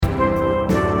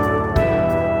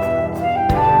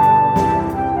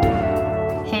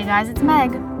guys, it's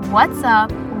Meg. What's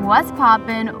up? What's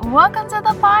poppin'? Welcome to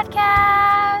the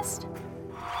podcast.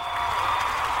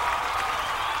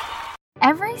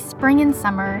 Every spring and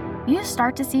summer, you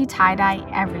start to see tie-dye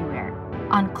everywhere.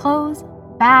 On clothes,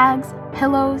 bags,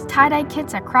 pillows, tie-dye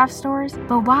kits at craft stores.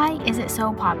 But why is it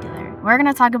so popular? We're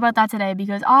going to talk about that today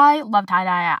because I love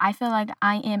tie-dye. I feel like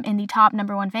I am in the top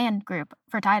 #1 fan group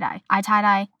for tie-dye. I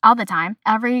tie-dye all the time.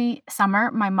 Every summer,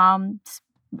 my mom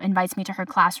invites me to her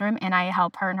classroom and I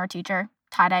help her and her teacher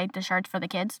tie-dye the shirts for the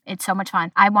kids. It's so much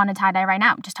fun. I want to tie-dye right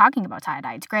now, just talking about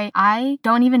tie-dye. It's great. I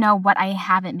don't even know what I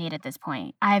haven't made at this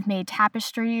point. I have made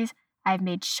tapestries, I've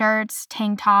made shirts,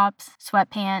 tank tops,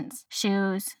 sweatpants,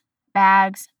 shoes,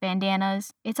 bags,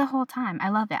 bandanas. It's a whole time. I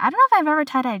love it. I don't know if I've ever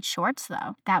tie-dyed shorts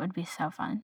though. That would be so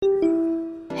fun.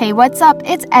 Hey, what's up?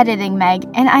 It's Editing Meg,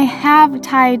 and I have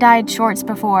tie-dyed shorts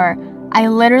before. I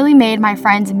literally made my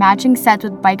friends matching sets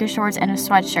with biker shorts and a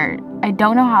sweatshirt. I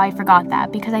don't know how I forgot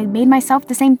that because I made myself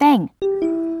the same thing.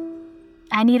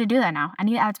 I need to do that now. I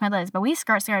need to add it to my list. But we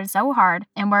skirted so hard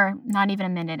and we're not even a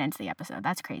minute into the episode.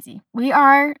 That's crazy. We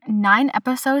are 9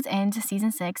 episodes into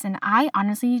season 6 and I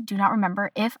honestly do not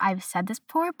remember if I've said this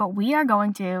before, but we are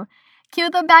going to cue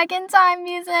the back in time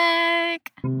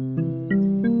music.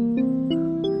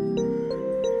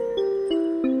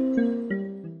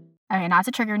 Okay, not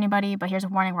to trigger anybody, but here's a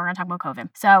warning. We're going to talk about COVID.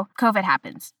 So COVID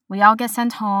happens. We all get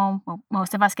sent home. Well,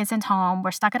 most of us get sent home.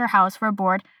 We're stuck at our house. We're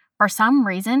bored. For some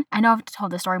reason, I know I've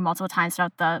told this story multiple times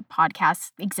throughout the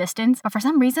podcast's existence, but for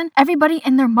some reason, everybody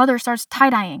and their mother starts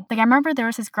tie-dyeing. Like I remember there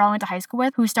was this girl I went to high school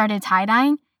with who started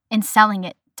tie-dyeing and selling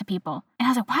it to people. And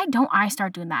I was like, why don't I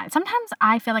start doing that? Sometimes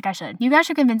I feel like I should. You guys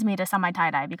should convince me to sell my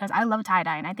tie-dye because I love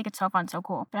tie-dye and I think it's so fun, so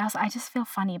cool. But also, I just feel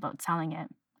funny about selling it.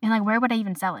 And like, where would I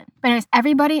even sell it? But anyways,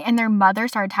 everybody and their mother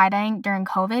started tie-dyeing during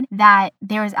COVID that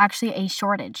there was actually a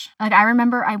shortage. Like I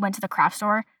remember I went to the craft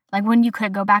store, like when you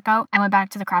could go back out, I went back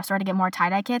to the craft store to get more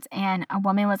tie-dye kits. And a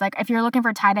woman was like, if you're looking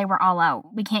for tie-dye, we're all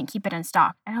out. We can't keep it in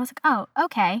stock. And I was like, oh,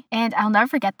 okay. And I'll never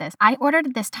forget this. I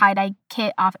ordered this tie-dye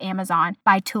kit off Amazon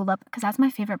by Tulip because that's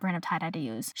my favorite brand of tie-dye to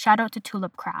use. Shout out to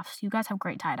Tulip Crafts. You guys have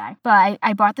great tie-dye. But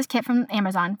I bought this kit from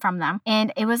Amazon from them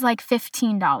and it was like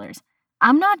 $15.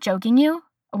 I'm not joking you.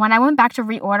 When I went back to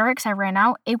reorder it because I ran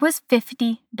out, it was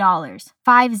 $50.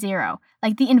 50.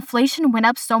 Like the inflation went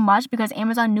up so much because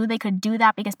Amazon knew they could do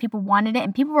that because people wanted it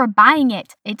and people were buying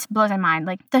it. It blows my mind.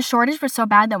 Like the shortage was so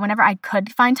bad that whenever I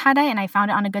could find tie-dye and I found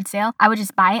it on a good sale, I would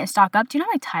just buy it and stock up. Do you know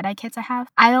how many tie-dye kits I have?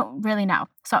 I don't really know.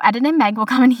 So Edit and Meg will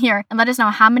come in here and let us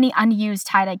know how many unused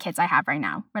tie-dye kits I have right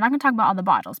now. We're not going to talk about all the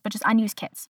bottles, but just unused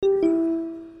kits.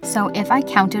 So if I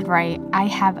counted right, I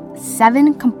have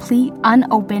 7 complete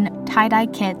unopened tie-dye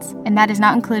kits, and that is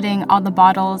not including all the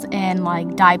bottles and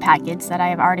like dye packets that I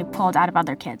have already pulled out of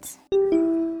other kits.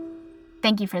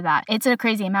 Thank you for that. It's a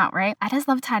crazy amount, right? I just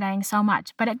love tie-dyeing so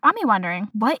much, but it got me wondering,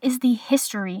 what is the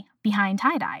history behind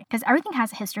tie-dye? Because everything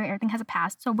has a history, everything has a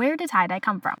past, so where did tie-dye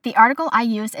come from? The article I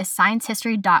used is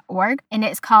sciencehistory.org, and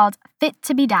it's called Fit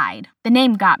to be Dyed. The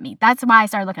name got me. That's why I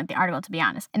started looking at the article, to be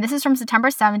honest. And this is from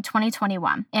September 7,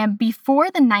 2021. And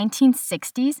before the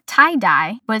 1960s,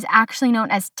 tie-dye was actually known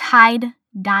as tied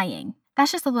dyeing.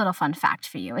 That's just a little fun fact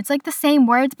for you. It's like the same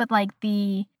words, but like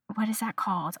what is that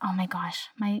called? Oh my gosh,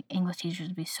 my English teachers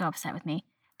would be so upset with me.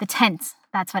 The tense,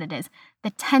 that's what it is. The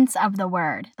tense of the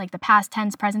word, like the past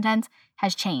tense, present tense,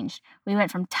 has changed. We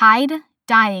went from tied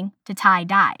dyeing to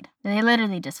tie-dyed. They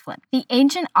literally just flipped. The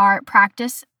ancient art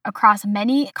practice across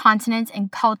many continents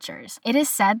and cultures. It is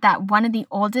said that one of the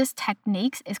oldest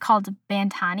techniques is called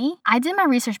bantani. I did my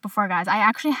research before, guys. I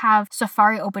actually have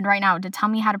Safari open right now to tell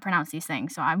me how to pronounce these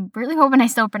things. So I'm really hoping I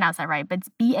still pronounce that right. But it's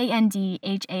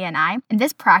Bandhani. And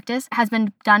this practice has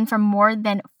been done for more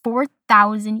than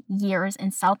 4,000 years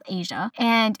in South Asia.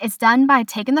 And it's done by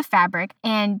taking the fabric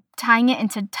and tying it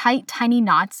into tight, tiny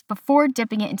knots before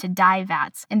dipping it into dye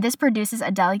vats. And this produces a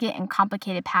delicate and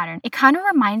complicated pattern. It kind of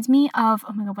reminds me of,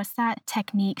 oh my God, what's that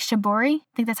technique? Shibori? I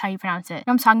think that's how you pronounce it. What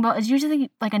I'm talking about is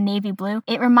usually like a navy blue.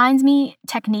 It reminds me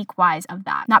technique-wise of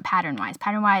that, not pattern-wise.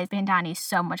 Pattern-wise, Bandhani is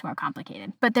so much more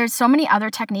complicated. But there's so many other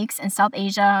techniques in South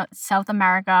Asia, South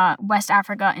America, West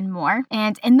Africa, and more.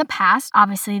 And in the past,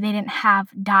 obviously, they didn't have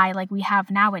dye like we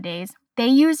have nowadays. They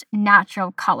use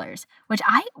natural colors, which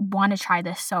I want to try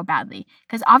this so badly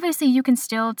because obviously you can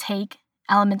still take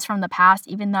elements from the past,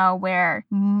 even though we're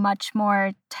much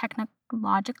more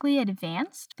technologically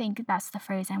advanced. I think that's the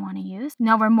phrase I want to use.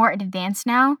 No, we're more advanced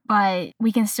now, but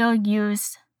we can still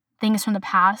use things from the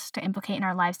past to implicate in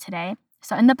our lives today.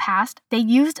 So in the past, they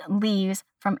used leaves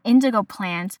from indigo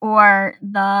plants or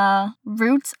the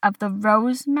roots of the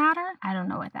rose matter. I don't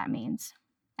know what that means.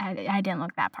 I didn't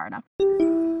look that part up.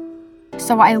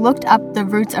 So I looked up the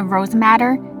roots of rose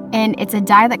madder, and it's a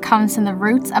dye that comes from the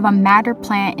roots of a madder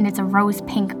plant, and it's a rose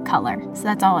pink color. So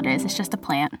that's all it is. It's just a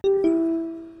plant.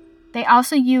 They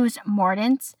also used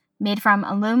mordants made from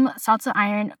aluminum, salts of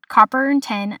iron, copper and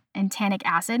tin, and tannic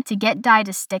acid to get dye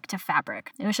to stick to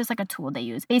fabric. It was just like a tool they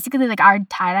used. Basically, like our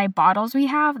tie-dye bottles we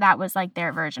have, that was like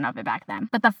their version of it back then.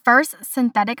 But the first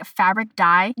synthetic fabric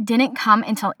dye didn't come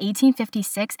until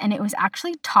 1856, and it was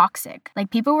actually toxic. Like,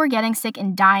 people were getting sick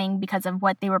and dying because of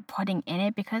what they were putting in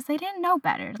it because they didn't know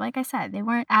better. Like I said, they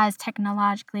weren't as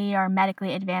technologically or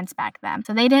medically advanced back then.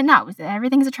 So they didn't know.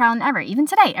 Everything's a trial and error. Even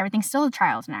today, everything's still a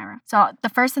trial and error. So the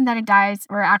first synthetic dyes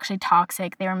were actually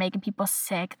toxic. They were making people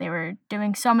sick. They were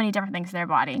doing so many different things to their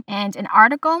body. And an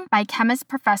article by chemist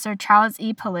Professor Charles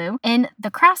E. Pellew in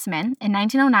The Craftsman in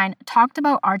 1909 talked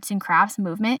about arts and crafts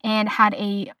movement and had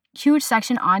a huge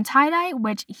section on tie-dye,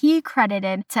 which he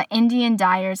credited to Indian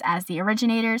dyers as the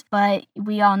originators, but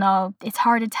we all know it's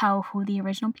hard to tell who the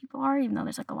original people are, even though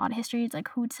there's like a lot of history. It's like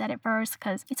who said it first,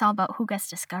 because it's all about who gets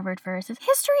discovered first.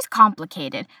 History's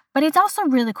complicated, but it's also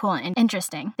really cool and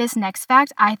interesting. This next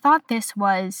fact, I thought this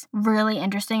was really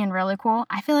interesting and really cool.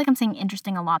 I feel like I'm saying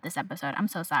interesting a lot this episode. I'm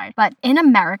so sorry. But in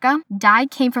America, dye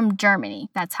came from Germany.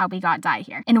 That's how we got dye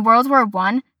here. In World War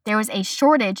I, there was a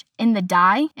shortage in the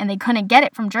dye and they couldn't get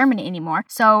it from Germany anymore.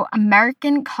 So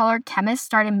American color chemists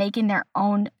started making their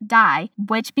own dye,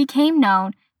 which became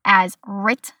known as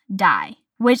RIT dye,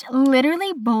 which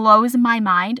literally blows my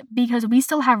mind because we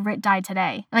still have RIT dye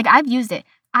today. Like, I've used it.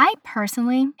 I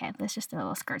personally, okay, let's just do a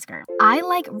little skirt. I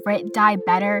like RIT dye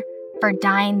better for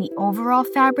dyeing the overall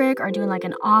fabric or doing like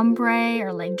an ombre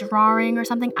or like drawing or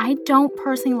something. I don't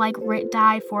personally like RIT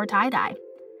dye for tie-dye.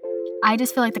 I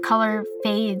just feel like the color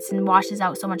fades and washes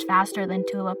out so much faster than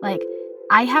tulip. Like,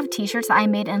 I have t-shirts that I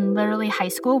made in literally high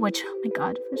school, which, oh my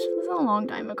god, this was a long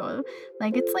time ago.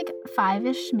 Like, it's like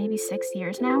 5-ish, maybe 6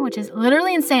 years now, which is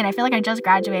literally insane. I feel like I just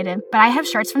graduated. But I have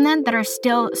shirts from then that are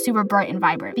still super bright and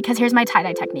vibrant because here's my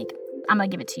tie-dye technique. I'm going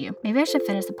to give it to you. Maybe I should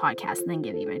finish the podcast and then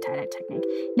give you my tie-dye technique.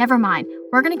 Never mind.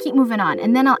 We're going to keep moving on,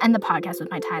 and then I'll end the podcast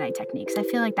with my tie-dye techniques. I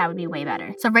feel like that would be way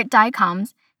better. So RIT dye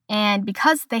comes. And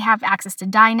because they have access to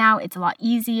dye now, it's a lot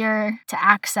easier to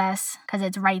access because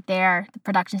it's right there. The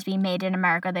production's being made in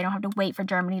America. They don't have to wait for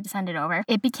Germany to send it over.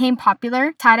 It became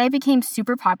popular. Tie-dye became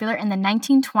super popular in the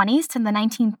 1920s to the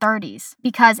 1930s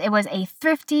because it was a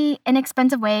thrifty,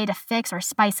 inexpensive way to fix or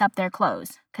spice up their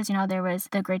clothes. Because, you know, there was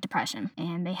the Great Depression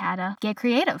and they had to get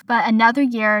creative. But another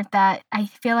year that I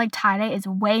feel like tie-dye is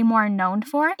way more known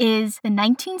for is the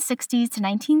 1960s to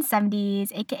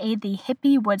 1970s, aka the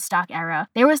hippie Woodstock era.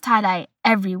 There was tie-dye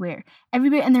everywhere.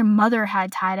 And their mother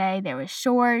had tie-dye. There was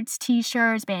shorts,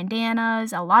 t-shirts,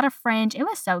 bandanas, a lot of fringe. It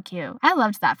was so cute. I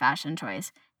loved that fashion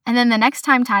choice. And then the next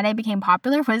time tie-dye became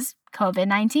popular was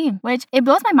COVID-19, which it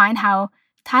blows my mind how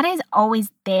tie-dye is always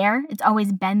there. It's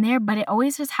always been there, but it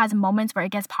always just has moments where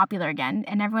it gets popular again.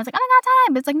 And everyone's like, oh my god,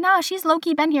 tie-dye. But it's like, no, she's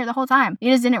low-key been here the whole time.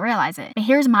 You just didn't realize it. But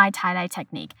here's my tie-dye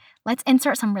technique. Let's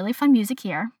insert some really fun music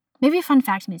here. Maybe fun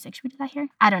fact music. Should we do that here?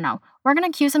 I don't know. We're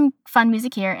going to cue some fun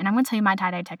music here, and I'm going to tell you my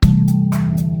tie-dye technique.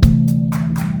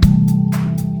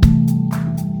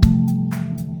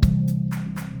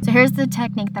 So here's the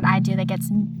technique that I do that gets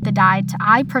the dye to,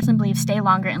 I personally believe, stay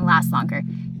longer and last longer.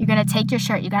 You're going to take your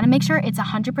shirt. You got to make sure it's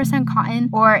 100% cotton,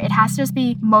 or it has to just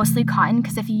be mostly cotton,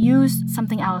 because if you use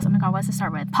something else, oh my god, what's it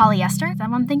start with? Polyester? Is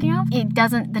that what I'm thinking of? It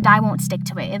doesn't, the dye won't stick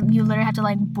to it. You literally have to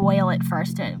like boil it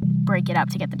first to break it up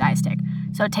to get the dye stick.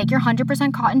 So take your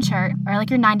 100% cotton shirt, or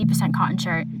like your 90% cotton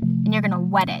shirt, and you're going to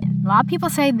wet it. A lot of people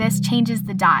say this changes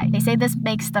the dye. They say this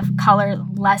makes the color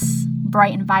less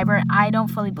bright and vibrant. I don't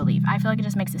fully believe. I feel like it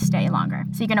just makes it stay longer.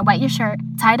 So you're going to wet your shirt,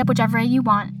 tie it up whichever way you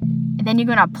want, and then you're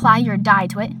going to apply your dye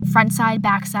to it. Front side,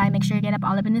 back side, make sure you get up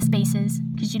all up in the spaces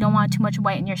because you don't want too much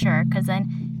white in your shirt because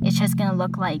then it's just going to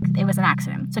look like it was an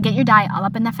accident. So get your dye all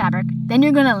up in the fabric. Then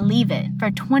you're going to leave it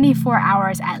for 24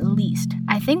 hours at least.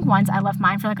 I think once I left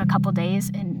mine for like a couple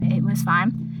days and it was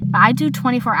fine. But I do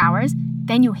 24 hours.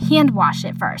 Then you hand wash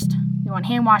it first. You want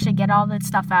to hand wash it, get all the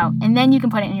stuff out, and then you can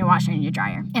put it in your washer and your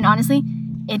dryer. And honestly,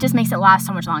 it just makes it last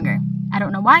so much longer. I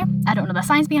don't know why. I don't know the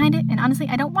science behind it. And honestly,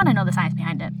 I don't want to know the science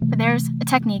behind it. But there's a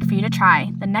technique for you to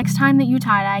try. The next time that you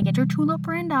tie-dye, get your tulip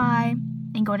brand dye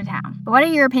and go to town. But what are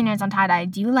your opinions on tie-dye?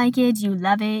 Do you like it? Do you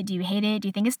love it? Do you hate it? Do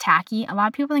you think it's tacky? A lot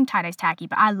of people think tie-dye's tacky,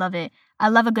 but I love it. I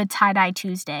love a good tie-dye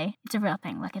Tuesday. It's a real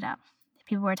thing. Look it up.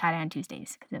 People wear tie-dye on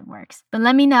Tuesdays because it works. But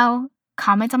let me know.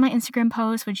 Comment on my Instagram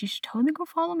post, which you should totally go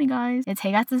follow me, guys. It's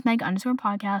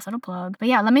 @HeyGuysThisMeg_podcast, little plug. But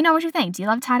yeah, let me know what you think. Do you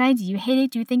love tie-dye? Do you hate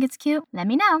it? Do you think it's cute? Let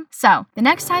me know. So, the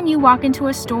next time you walk into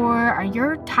a store or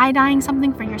you're tie-dyeing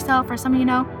something for yourself or someone you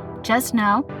know, just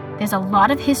know There's a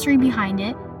lot of history behind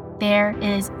it. There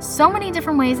is so many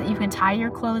different ways that you can tie your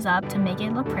clothes up to make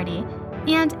it look pretty.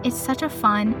 And it's such a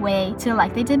fun way to,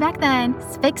 like they did back then,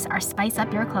 fix or spice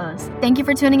up your clothes. Thank you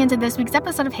for tuning into this week's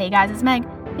episode of Hey Guys, It's Meg.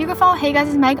 You can follow Hey Guys,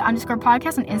 It's Meg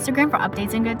 _podcast on Instagram for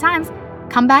updates and good times.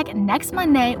 Come back next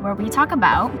Monday where we talk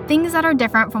about things that are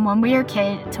different from when we were a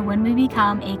kid to when we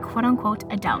become a quote-unquote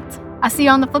adult. I'll see you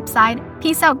on the flip side.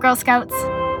 Peace out, Girl Scouts.